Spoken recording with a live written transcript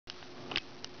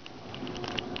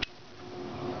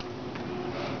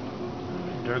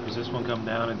Dirk, has this one come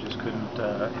down and just couldn't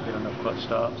get enough clutch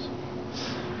stops?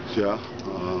 Yeah,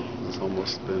 it's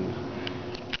almost been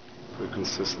pretty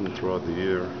consistent throughout the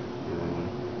year.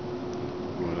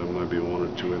 There might be one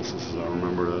or two instances I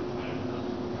remember that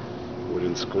we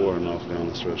didn't score enough down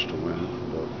the stretch to win,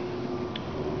 but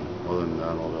other than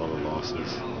that, all the other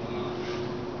losses,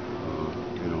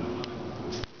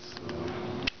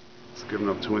 it's given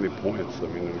up too many points. I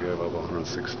mean, we gave up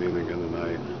 116 again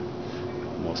tonight,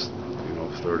 almost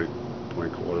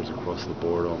 30-point quarters across the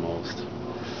board almost.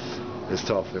 It's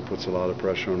tough. It puts a lot of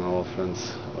pressure on our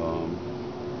offense.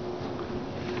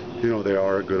 They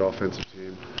are a good offensive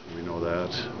team. We know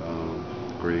that.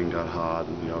 Green got hot,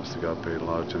 and he obviously got paid a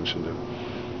lot of attention to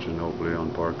Ginobili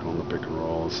on Barker on the pick and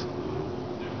rolls.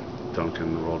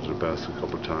 Duncan rolled to the basket a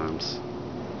couple of times.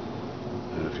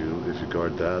 And if you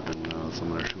guard that, then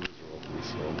some of their shooters are open.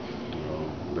 So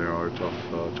they are a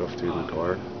tough team to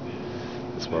guard.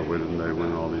 That's why they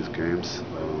win all these games.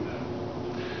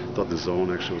 Thought the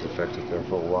zone actually was effective there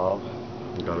for a while.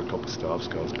 We got a couple stops,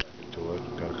 got us back into it,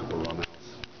 got a couple runouts.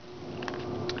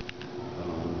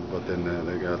 But then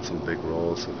they got some big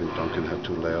rolls. I think Duncan had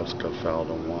 2 layups, got fouled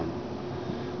on one.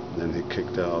 Then he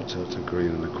kicked out to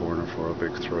Green in the corner for a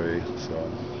big 3. So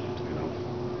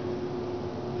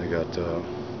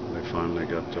they finally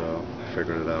got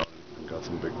figured it out and got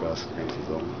some big baskets against the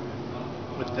zone.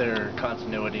 With their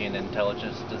continuity and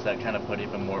intelligence, does that kind of put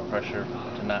even more pressure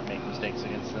to not make mistakes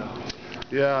against them?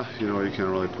 Yeah, you can't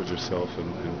really put yourself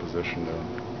in position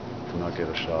to not get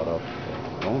a shot up.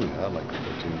 We only had like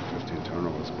 15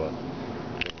 turnovers, but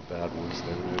they were bad ones.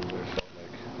 They felt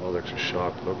like I was actually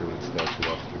shocked looking at stats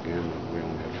after the game that we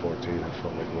only had 14. I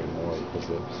felt like way more because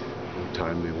they were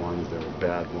timely ones. They were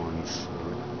bad ones. They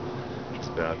were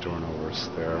just bad turnovers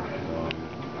there.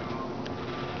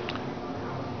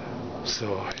 So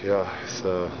yeah, it's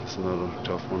another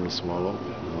tough one to swallow.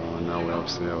 Now we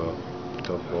obviously have a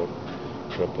tough road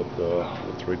trip with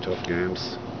 3 tough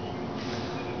games.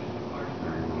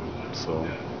 So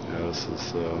yeah, this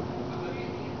is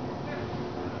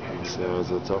it's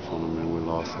a tough one. I mean, we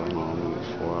lost, I don't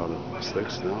know, 4 out of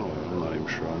 6 now. I'm not even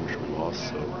sure how much we lost.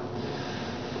 So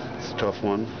it's a tough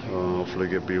one. Hopefully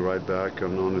get right back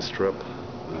on this trip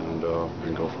and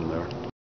go from there.